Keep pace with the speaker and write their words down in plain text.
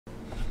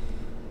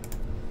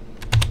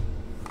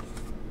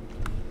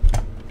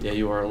Yeah,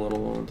 you are a little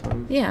low on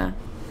time. Yeah.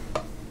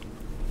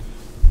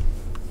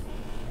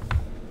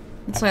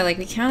 That's why, like,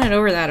 we counted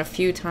over that a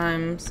few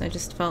times. I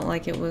just felt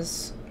like it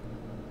was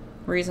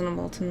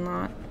reasonable to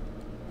not.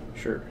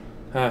 Sure.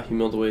 Ha, he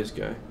milled away his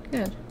guy.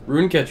 Good.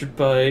 Rune Catcher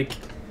Pike.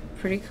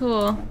 Pretty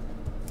cool.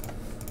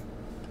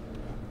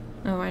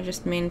 Oh, I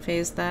just main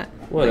phased that.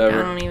 Whatever.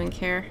 Like, I don't even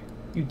care.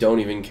 You don't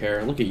even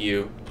care. Look at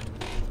you.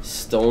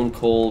 Stone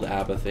cold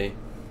apathy.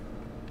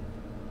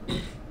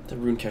 The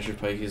Rune Catcher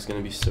Pike is going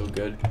to be so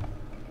good.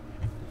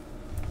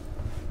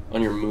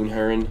 On your Moon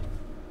Heron.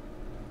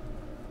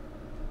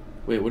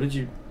 Wait, what did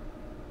you...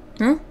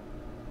 Huh?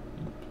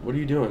 What are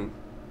you doing?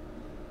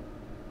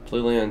 Play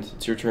land.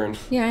 It's your turn.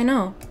 Yeah, I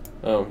know.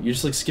 Oh, you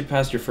just like skip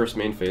past your first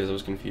main phase. I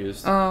was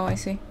confused. Oh, I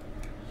see.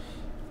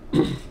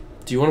 Do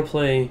you want to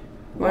play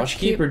Watch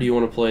Keep Keep? or do you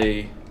want to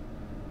play...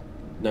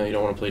 No, you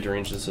don't want to play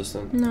Deranged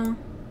Assistant. No.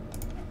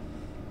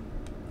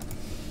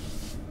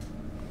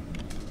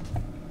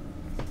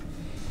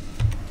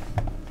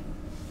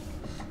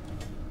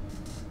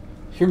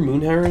 Your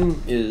Moon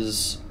Heron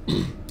is...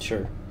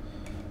 Sure.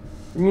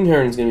 Your Moon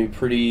Heron's gonna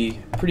be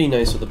pretty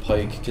nice with a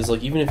pike, because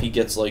like even if he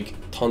gets like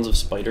tons of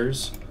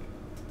spiders,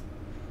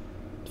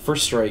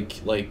 first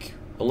strike like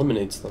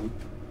eliminates them.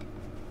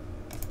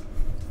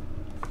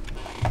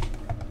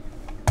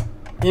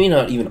 Maybe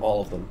not even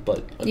all of them, but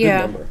a good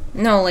number.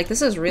 No, like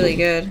this is really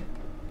good.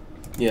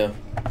 Yeah.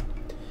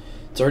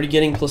 It's already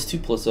getting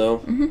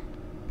 +2/+0. Mm-hmm.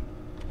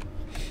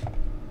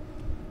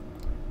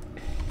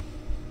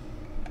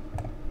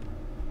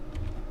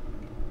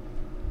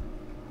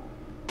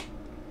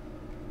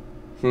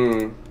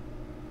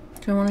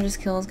 Do I want to just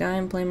kill his guy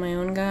and play my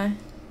own guy?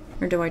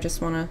 Or do I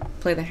just want to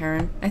play the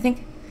Heron? I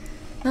think...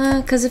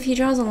 because if he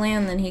draws a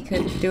land, then he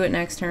could do it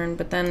next turn,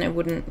 but then it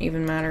wouldn't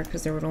even matter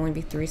because there would only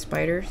be 3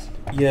 spiders.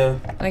 Yeah.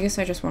 I guess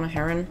I just want a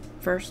Heron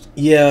first.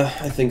 Yeah,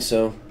 I think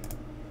so.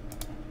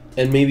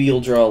 And maybe you'll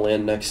draw a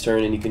land next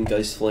turn and you can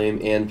Geist Flame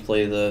and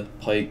play the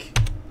pike.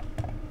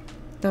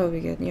 That would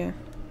be good, yeah.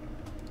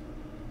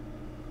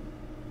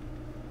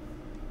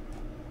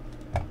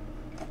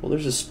 Well,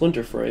 there's a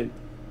Splinter Fright.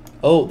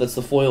 Oh, that's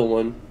the foil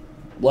one.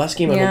 Last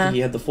game I don't think he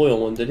had the foil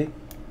one, did he?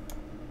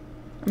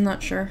 I'm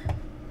not sure.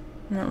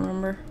 I don't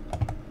remember.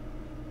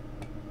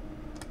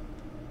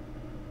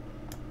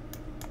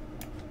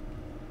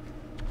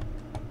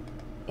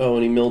 Oh,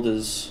 and he milled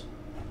his...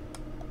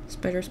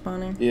 Spider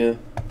spawning. Yeah.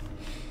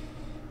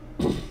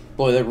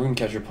 Boy, that Rune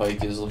Catcher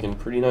Pike is looking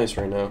pretty nice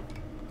right now.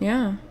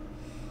 Yeah.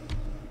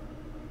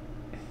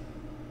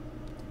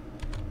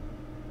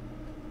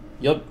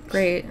 Yup.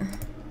 Great.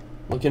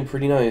 Looking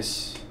pretty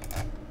nice.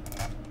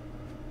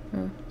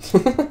 Oh.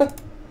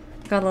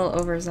 Got a little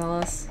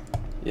overzealous.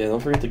 Yeah, don't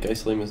forget to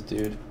Geist Flame this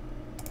dude.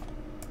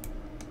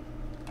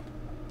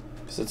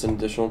 Because that's an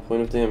additional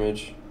point of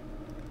damage.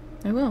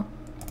 I will.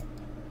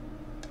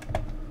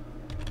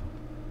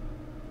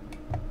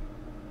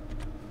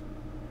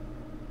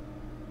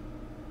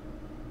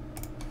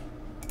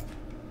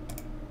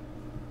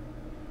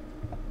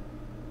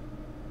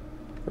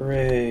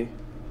 Hooray.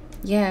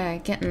 Yeah,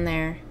 getting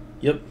there.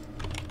 Yep.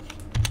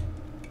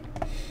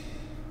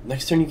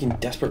 Next turn you can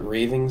Desperate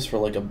Ravings for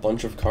like a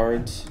bunch of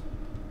cards.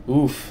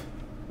 Oof.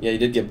 Yeah, you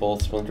did get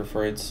both Splinter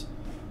Frights.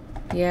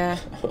 Yeah.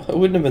 I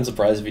wouldn't have been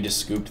surprised if he just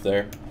scooped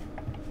there.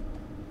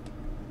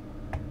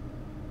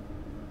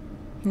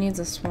 He needs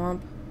a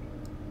swamp.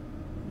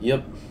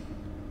 Yep.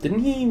 Didn't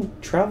he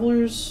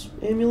Traveler's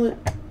Amulet?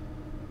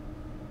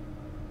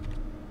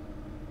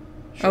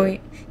 Sure. Oh,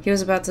 he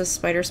was about to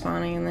spider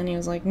spawning, and then he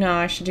was like, no,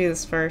 I should do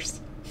this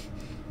first.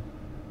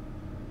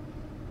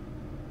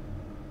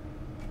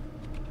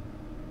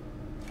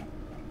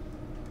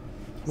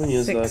 How many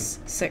is that?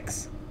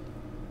 6.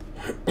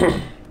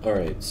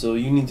 Alright, so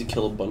you need to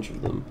kill a bunch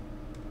of them.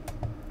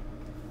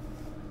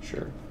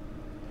 Sure.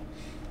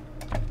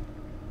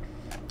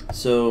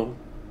 So,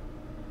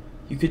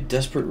 you could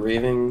Desperate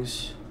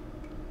Ravings,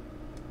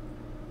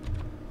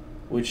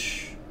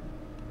 which...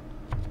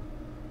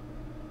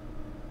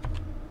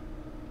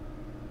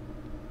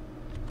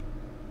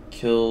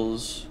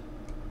 kills...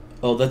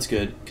 Oh, that's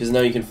good, because now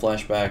you can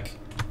flash back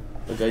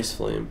a Geist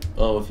Flame.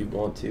 Oh, if you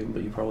want to,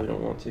 but you probably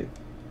don't want to.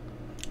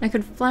 I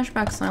could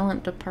flashback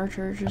Silent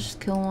Departure, just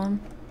kill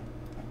one.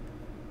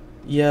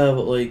 Yeah,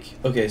 but like...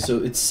 Okay,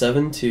 so it's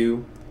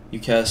 7/2. You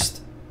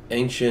cast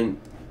Ancient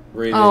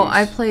Ravings. Oh,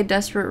 I played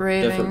Desperate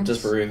Ravings.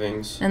 Desperate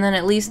Ravings. And then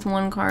at least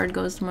one card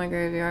goes to my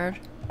graveyard.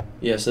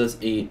 Yeah, so that's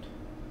 8.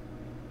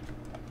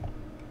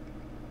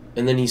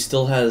 And then he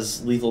still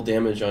has lethal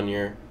damage on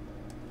your...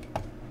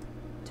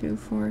 2,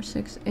 4,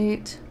 6,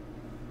 8.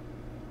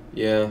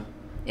 Yeah.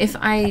 If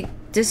I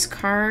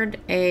discard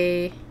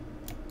a...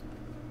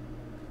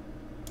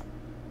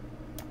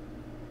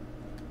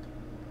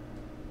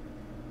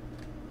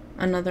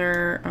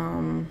 another,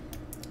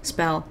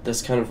 spell.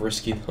 That's kind of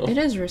risky, though. It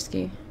is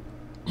risky.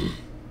 You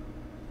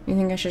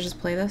think I should just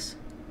play this?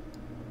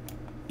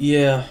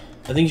 Yeah,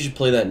 I think you should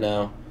play that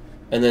now.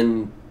 And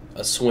then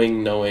a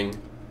swing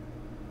knowing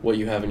what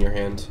you have in your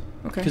hand.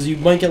 Okay. Because you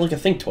might get like a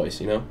think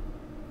twice, you know?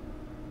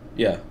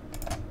 Yeah.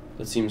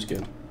 That seems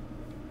good.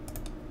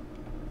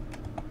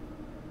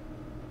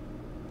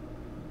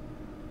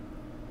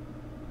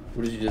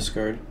 What did you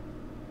discard?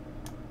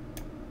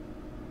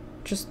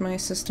 Just my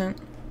assistant.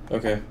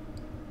 Okay.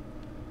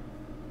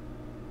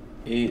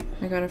 8.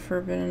 I got a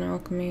Forbidden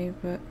Alchemy,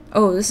 but...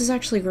 Oh, this is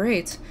actually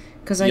great.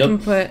 Because I Yep. can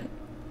put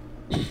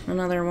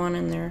another one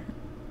in there.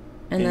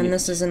 And then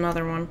this is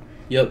another one.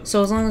 Yep.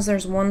 So as long as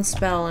there's one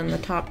spell in the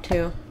top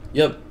 2.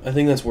 Yep, I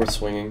think that's worth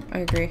swinging. I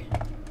agree.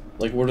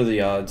 Like, what are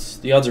the odds?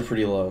 The odds are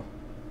pretty low.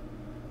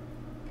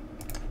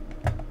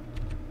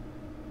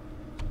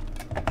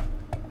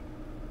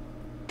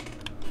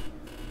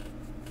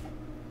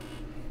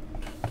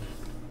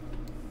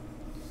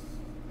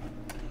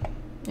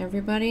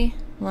 Everybody,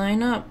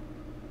 line up.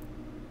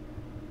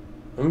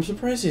 I'm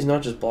surprised he's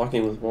not just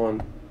blocking with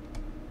 1.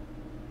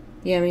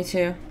 Yeah, me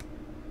too.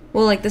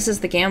 Well, like, this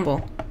is the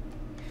gamble.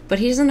 But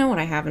he doesn't know what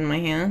I have in my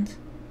hand.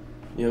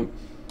 Yep.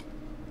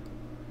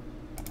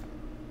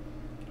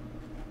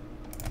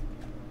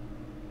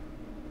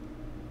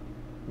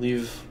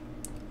 Leave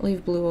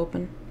blue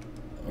open.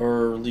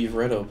 or leave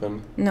red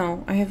open.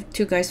 No, I have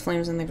 2 Geist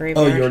Flames in the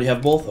graveyard. Oh, you already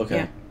have both? Okay.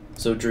 Yeah.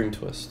 So Dream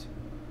Twist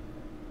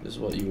is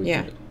what you would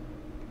Yeah. get.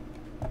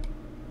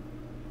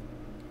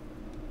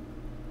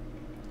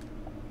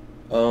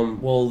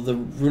 Well, the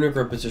Runic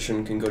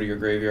Repetition can go to your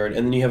graveyard,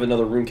 and then you have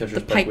another Runecatcher's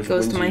The Pike which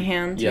goes wins to my you.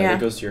 hand. Yeah, Yeah. that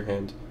goes to your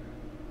hand.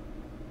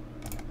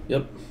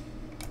 Yep.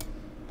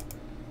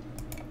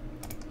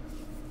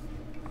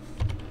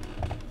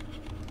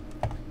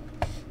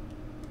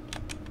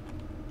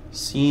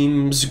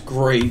 Seems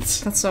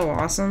great. That's so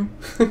awesome.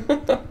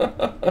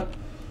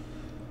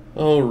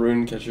 Oh,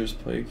 Runecatcher's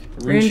Pike.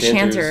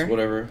 Runechanter.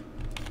 Whatever.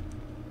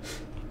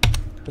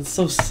 That's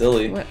so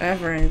silly.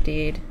 Whatever,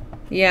 indeed.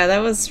 Yeah, that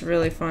was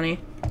really funny.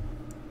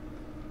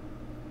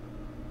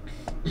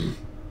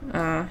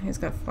 He's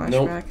got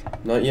flashback.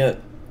 Nope, not yet.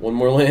 1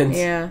 more land.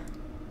 Yeah,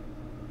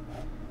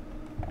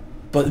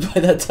 But by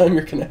that time,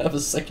 you're gonna have a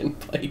second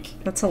Pike.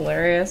 that's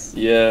hilarious.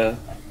 Yeah.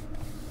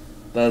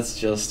 That's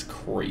just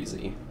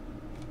crazy.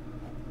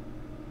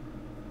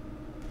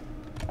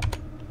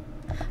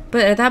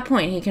 But at that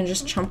point, he can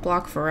just chump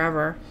block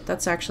forever.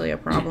 That's actually a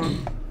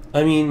problem.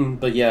 I mean,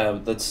 but yeah,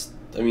 that's...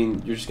 I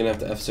mean, you're just gonna have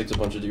to F6 a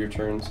bunch of your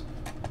turns.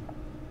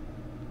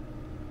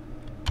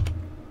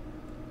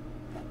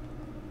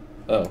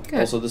 Oh, Good.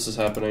 also this is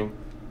happening.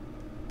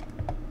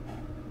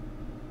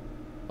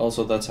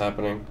 Also, that's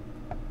happening.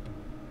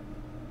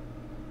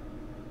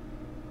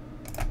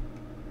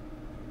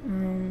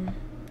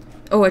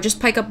 Oh, I just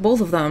pike up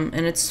both of them,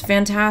 and it's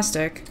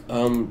fantastic.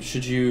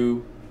 Should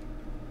you...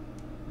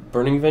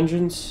 Burning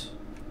Vengeance?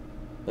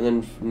 And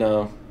then...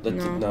 No.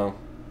 No.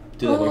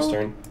 Do that next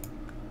turn.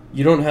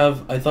 You don't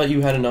have... I thought you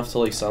had enough to,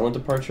 like, Silent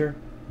Departure,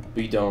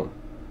 but you don't.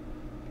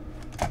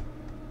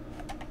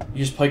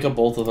 You just pike up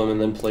both of them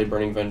and then play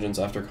Burning Vengeance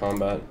after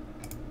combat.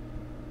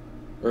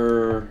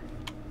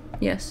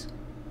 Yes.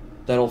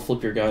 That'll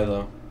flip your guy,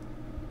 though.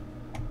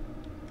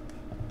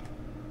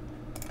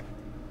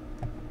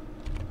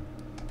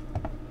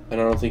 And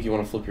I don't think you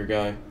want to flip your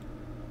guy.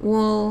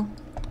 Well,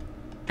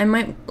 I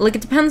might... Like,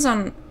 it depends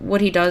on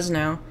what he does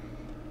now.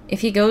 If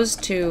he goes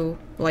to,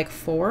 like,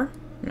 4...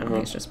 No,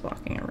 he's just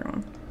blocking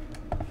everyone.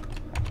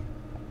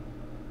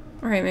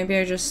 Alright, maybe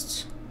I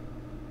just...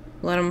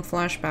 let him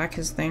flash back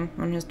his thing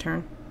on his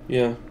turn.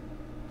 Yeah.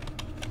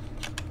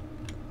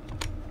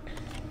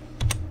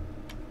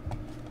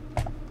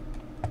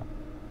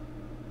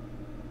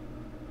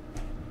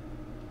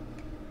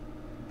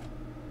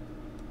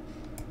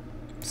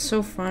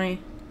 So funny.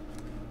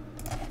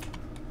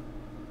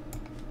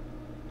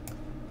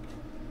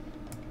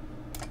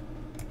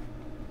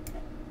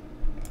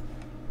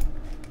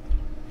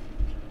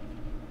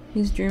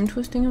 He's dream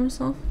twisting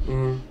himself?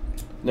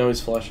 Now he's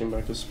flashing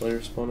back his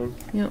spider spawning.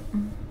 Yep.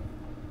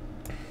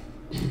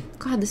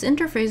 God, this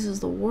interface is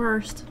the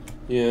worst.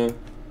 Yeah.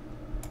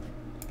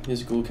 He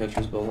has Ghoul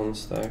Catcher's Bell on the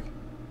stack.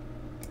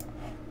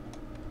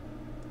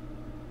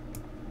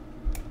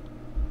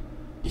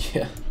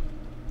 Yeah.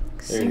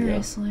 There you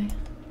go. Seriously.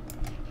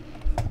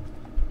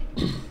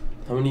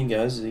 How many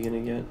guys is he gonna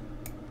get?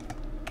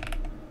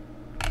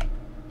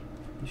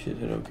 You should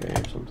hit okay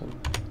or something.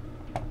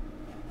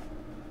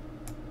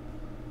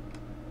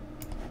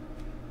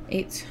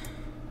 8.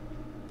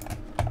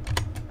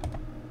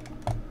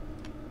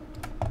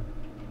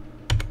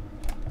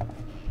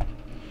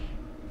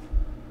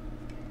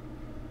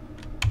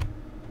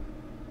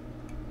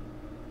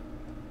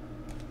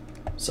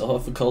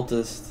 Self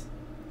Occultist.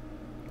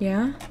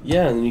 Yeah?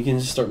 Yeah, and then you can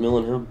just start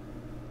milling him.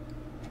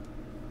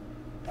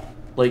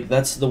 Like,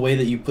 that's the way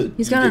that you put...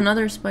 He's got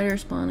another spider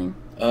spawning.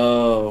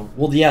 Oh.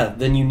 Well, yeah,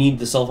 then you need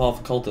the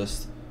Self-Off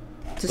Occultist.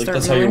 Like,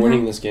 that's how you're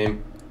winning this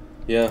game.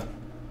 Yeah.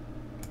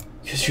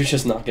 Because you're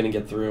just not going to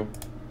get through.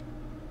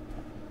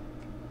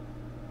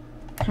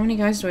 How many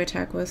guys do I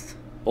attack with?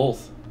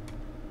 Both.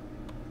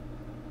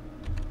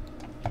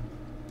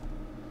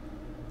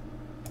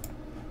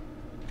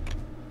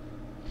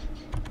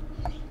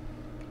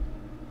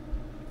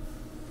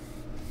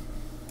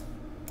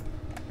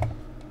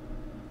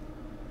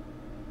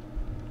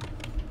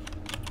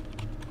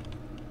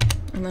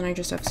 And then I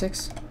just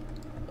F6?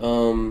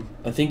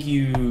 I think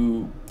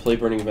you play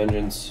Burning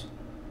Vengeance.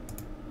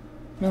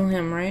 Mill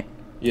him, right?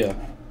 Yeah.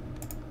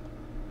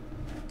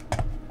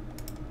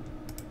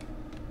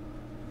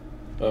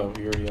 Oh,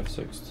 you already have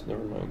 6.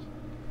 Never mind.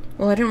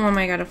 Well, I didn't want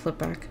my guy to flip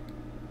back.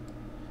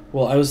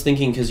 Well, I was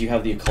thinking because you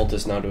have the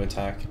Occultist now to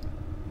attack.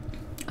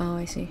 Oh,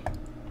 I see.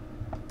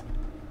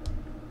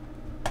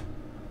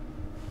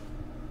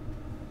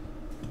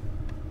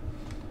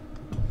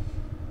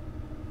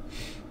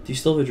 Do you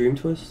still have a Dream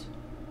Twist?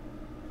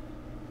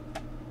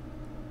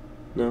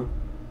 No?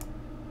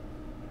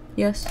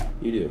 Yes.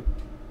 You do.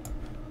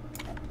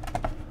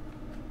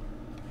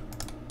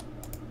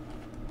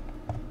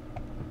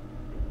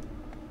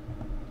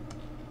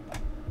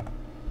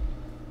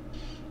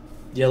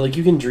 Yeah, like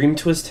you can Dream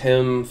Twist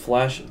him,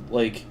 flash,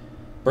 like,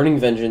 Burning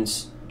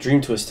Vengeance,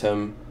 Dream Twist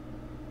him,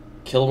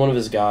 kill one of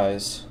his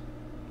guys.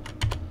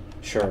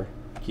 Sure.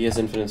 He has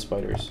infinite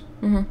spiders.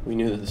 Mm-hmm. We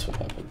knew that this would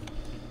happen.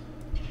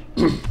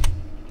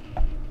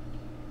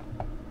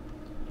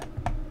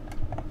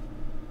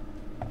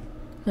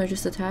 So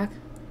just attack?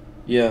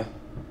 Yeah.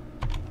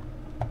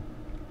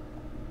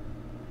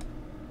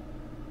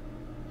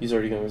 He's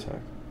already going to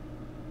attack.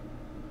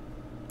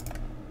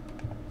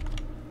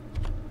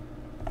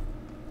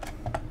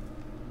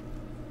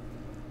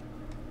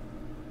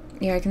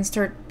 Yeah, I can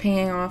start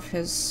paying off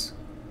his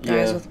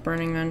guys with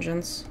Burning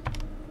Vengeance.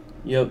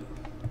 Yep.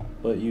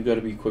 But you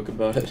gotta be quick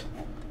about it.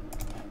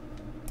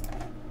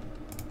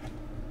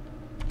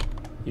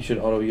 You should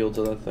auto-yield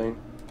to that thing.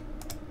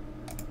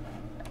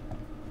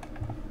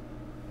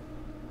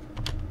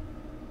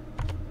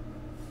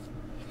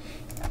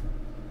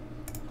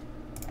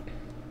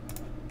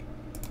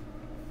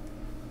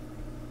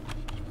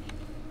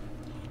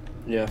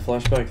 Yeah,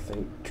 flashback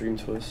thing, Dream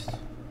Twist.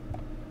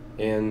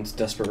 And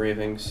Desperate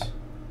Ravings.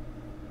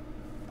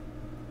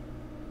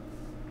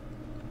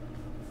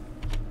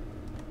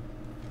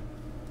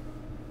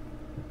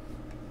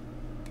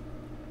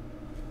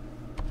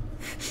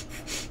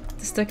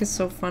 This deck is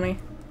so funny.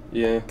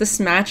 Yeah. This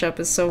matchup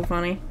is so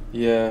funny.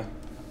 Yeah.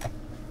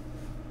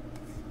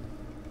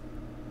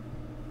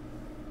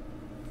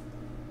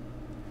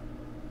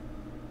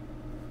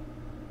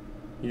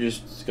 You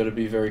just gotta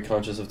be very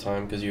conscious of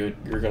time because you're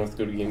gonna have to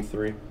go to game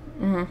 3.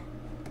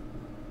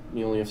 Mm-hmm.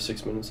 You only have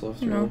 6 minutes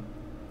left. No. Really.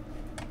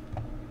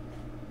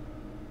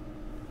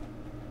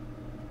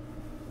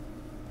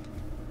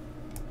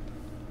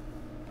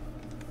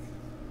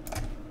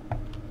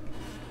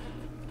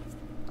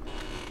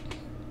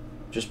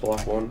 Just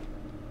block 1.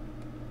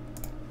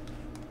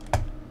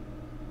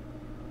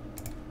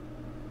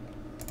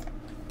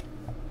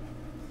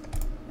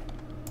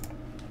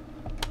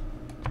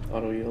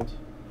 Auto yield.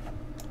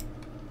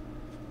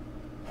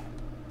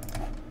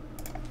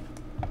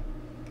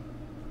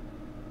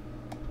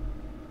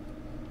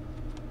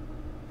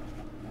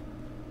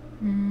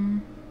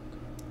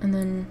 And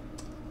then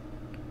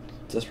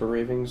Desperate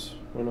Ravings,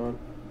 why not?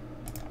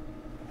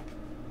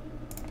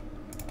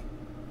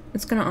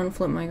 it's gonna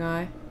unflip my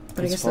guy,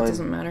 but I It's guess fine. that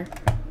doesn't matter.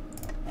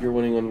 You're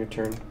winning on your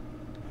turn.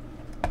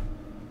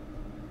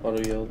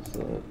 Auto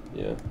yield,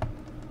 yeah.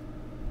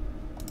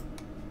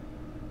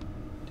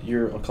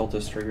 Your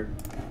Occultist trigger.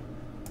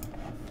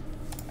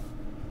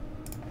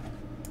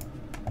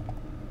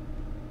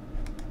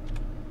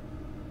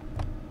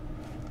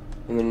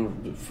 And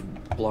then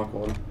block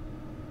 1.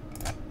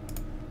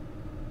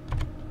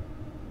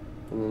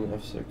 And then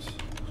F6.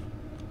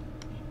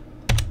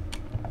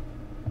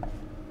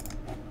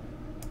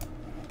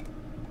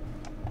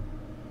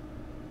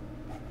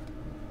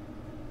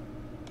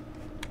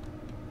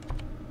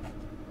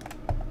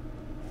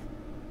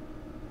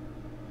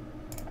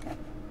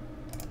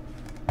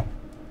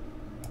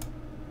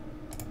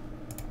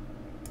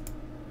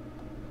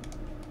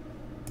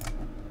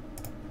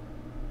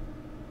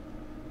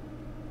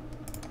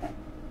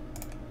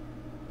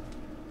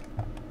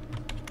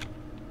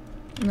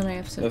 And then I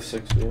have 6.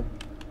 F6, yeah.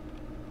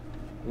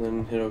 And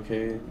then hit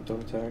OK,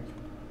 don't attack.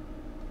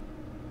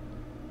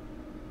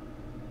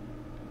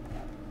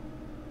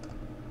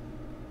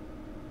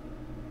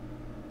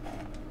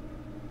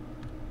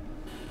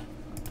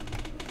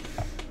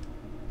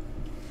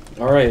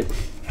 Alright.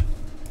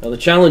 Now the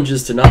challenge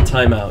is to not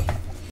time out.